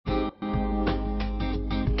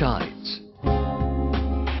Tides.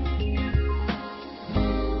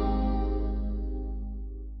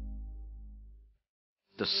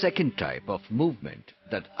 The second type of movement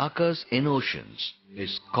that occurs in oceans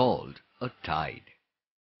is called a tide.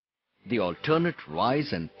 The alternate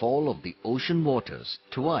rise and fall of the ocean waters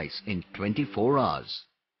twice in 24 hours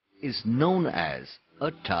is known as a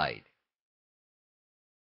tide.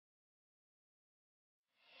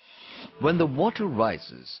 When the water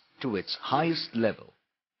rises to its highest level,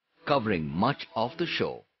 covering much of the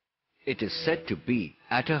shore, it is said to be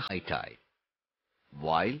at a high tide,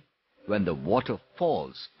 while when the water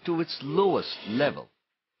falls to its lowest level,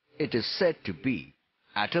 it is said to be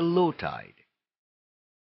at a low tide.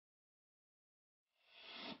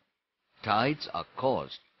 Tides are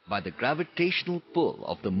caused by the gravitational pull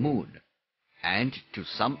of the moon and, to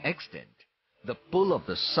some extent, the pull of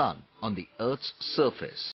the sun on the Earth's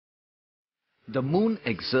surface. The moon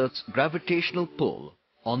exerts gravitational pull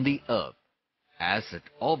on the Earth as it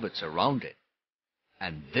orbits around it,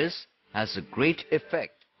 and this has a great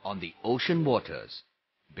effect on the ocean waters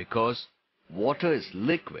because water is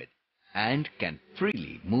liquid and can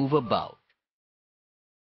freely move about.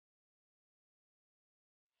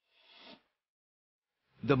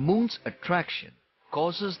 The moon's attraction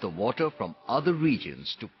causes the water from other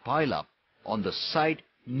regions to pile up on the side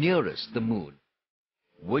nearest the moon,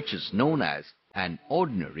 which is known as an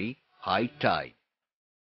ordinary high tide.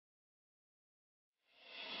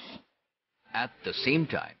 At the same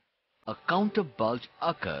time, a counter bulge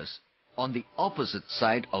occurs on the opposite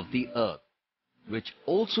side of the Earth, which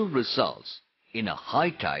also results in a high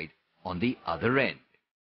tide on the other end.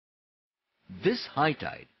 This high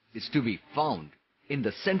tide is to be found in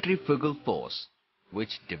the centrifugal force,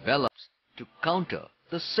 which develops to counter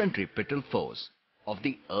the centripetal force of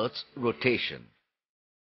the Earth's rotation.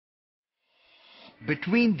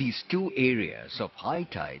 Between these two areas of high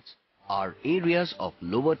tides are areas of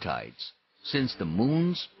lower tides, since the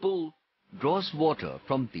moon's pull draws water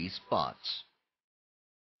from these parts.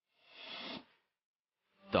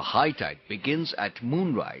 The high tide begins at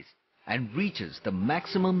moonrise and reaches the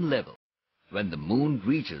maximum level when the moon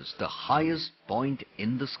reaches the highest point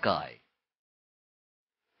in the sky.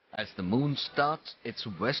 As the moon starts its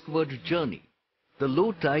westward journey, the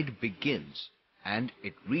low tide begins and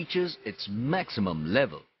it reaches its maximum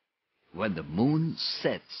level when the moon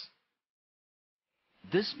sets.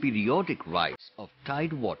 This periodic rise of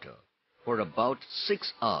tide water for about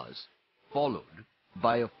 6 hours, followed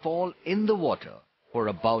by a fall in the water for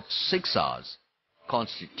about 6 hours,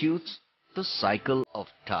 constitutes the cycle of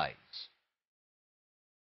tides.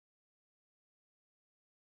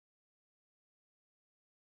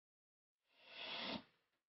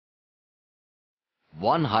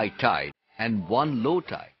 One high tide and one low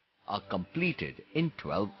tide are completed in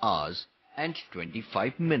 12 hours and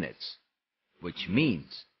 25 minutes, which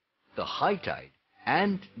means the high tide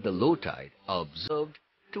and the low tide are observed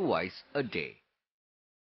twice a day.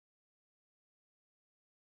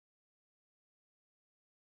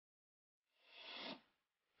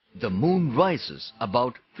 The moon rises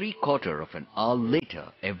about 3/4 of an hour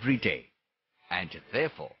later every day, and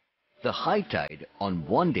therefore the high tide on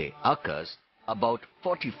one day occurs about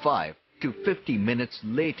 45 to 50 minutes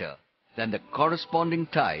later than the corresponding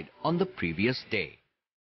tide on the previous day.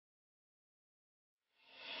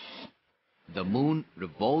 The moon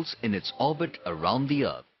revolves in its orbit around the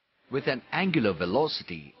Earth with an angular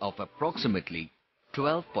velocity of approximately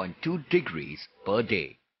 12.2 degrees per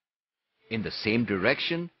day, in the same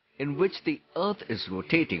direction in which the Earth is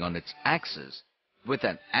rotating on its axis with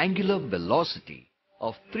an angular velocity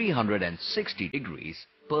of 360 degrees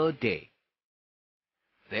per day.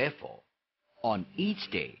 Therefore, on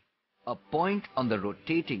each day, a point on the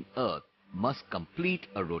rotating Earth must complete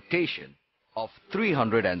a rotation of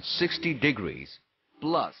 360 degrees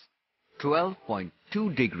plus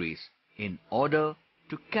 12.2 degrees in order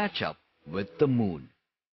to catch up with the moon.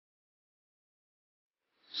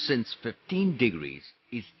 Since 15 degrees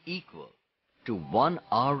is equal to 1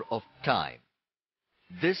 hour of time,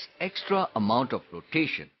 this extra amount of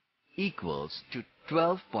rotation equals to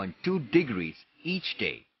 12.2 degrees each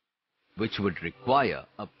day, which would require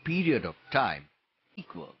a period of time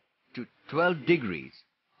equal to 12 degrees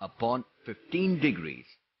upon 15 degrees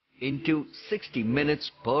into 60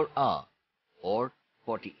 minutes per hour, or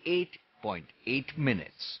 48.8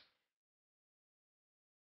 minutes.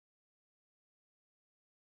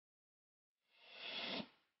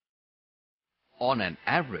 On an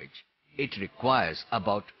average, it requires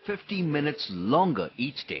about 50 minutes longer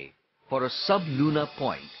each day for a sublunar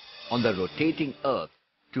point on the rotating Earth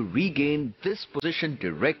to regain this position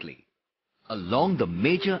directly, along the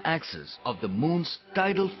major axis of the moon's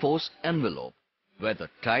tidal force envelope, where the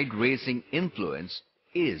tide racing influence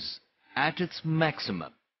is at its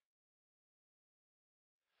maximum.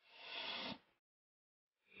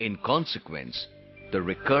 In consequence, the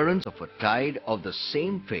recurrence of a tide of the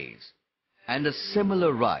same phase and a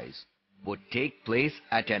similar rise would take place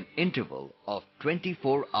at an interval of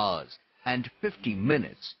 24 hours and 50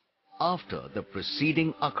 minutes after the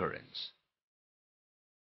preceding occurrence.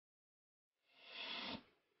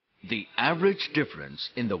 The average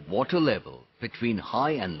difference in the water level between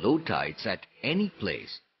high and low tides at any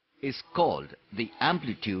place is called the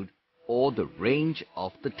amplitude or the range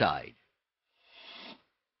of the tide.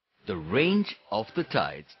 The range of the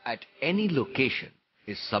tides at any location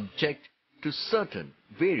is subject to certain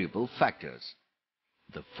variable factors.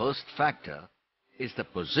 The first factor is the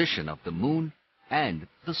position of the moon and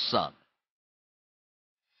the sun.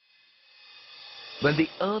 When the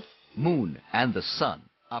earth, moon and the sun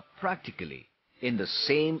are practically in the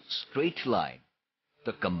same straight line,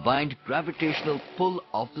 the combined gravitational pull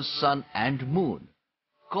of the sun and moon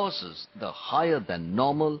causes the higher than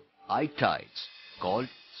normal high tides called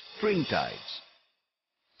spring tides.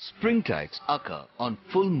 Spring tides occur on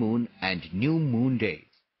full moon and new moon days,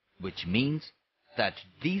 which means that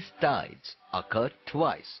these tides occur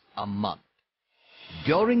twice a month.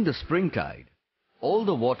 During the spring tide, all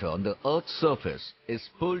the water on the Earth's surface is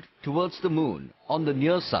pulled towards the moon on the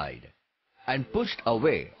near side and pushed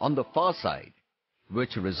away on the far side,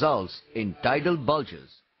 which results in tidal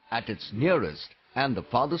bulges at its nearest and the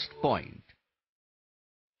farthest point.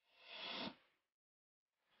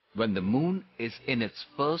 When the moon is in its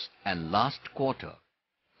first and last quarter,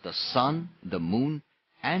 the sun, the moon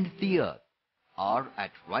and the earth are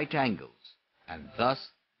at right angles, and thus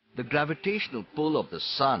the gravitational pull of the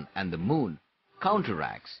sun and the moon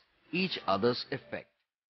counteracts each other's effect.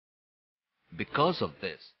 Because of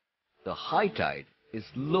this, the high tide is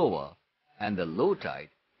lower and the low tide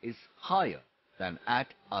is higher than at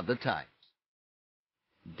other times.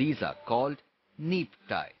 These are called neap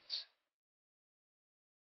tides.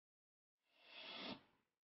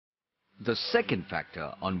 The second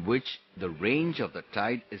factor on which the range of the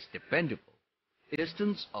tide is dependable is the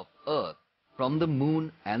distance of Earth from the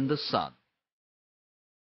moon and the sun.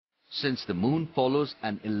 Since the moon follows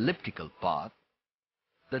an elliptical path,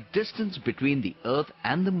 the distance between the Earth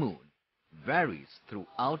and the moon varies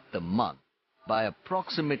throughout the month by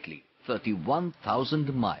approximately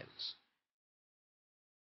 31,000 miles.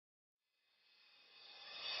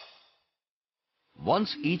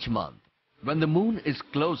 Once each month, when the moon is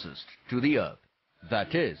closest to the Earth,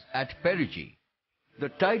 that is, at perigee, the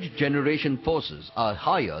tide generation forces are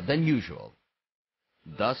higher than usual,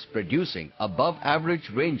 thus producing above average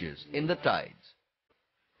ranges in the tides.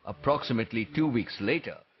 Approximately 2 weeks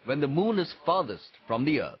later, when the moon is farthest from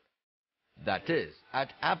the Earth, that is,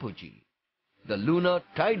 at apogee, the lunar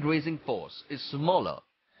tide-raising force is smaller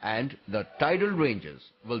and the tidal ranges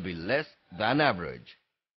will be less than average.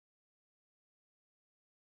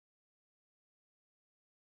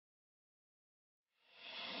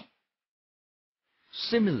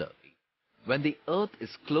 Similarly, when the Earth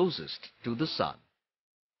is closest to the Sun,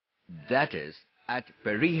 that is, at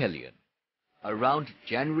perihelion, around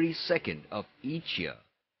January 2nd of each year,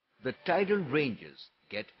 the tidal ranges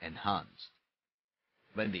get enhanced.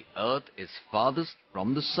 When the Earth is farthest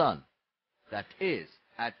from the Sun, that is,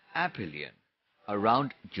 at aphelion,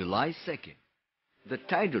 around July 2nd, the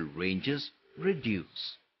tidal ranges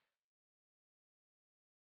reduce.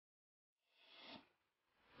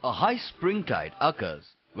 A high spring tide occurs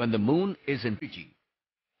when the moon is in perigee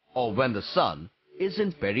or when the sun is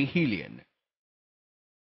in perihelion.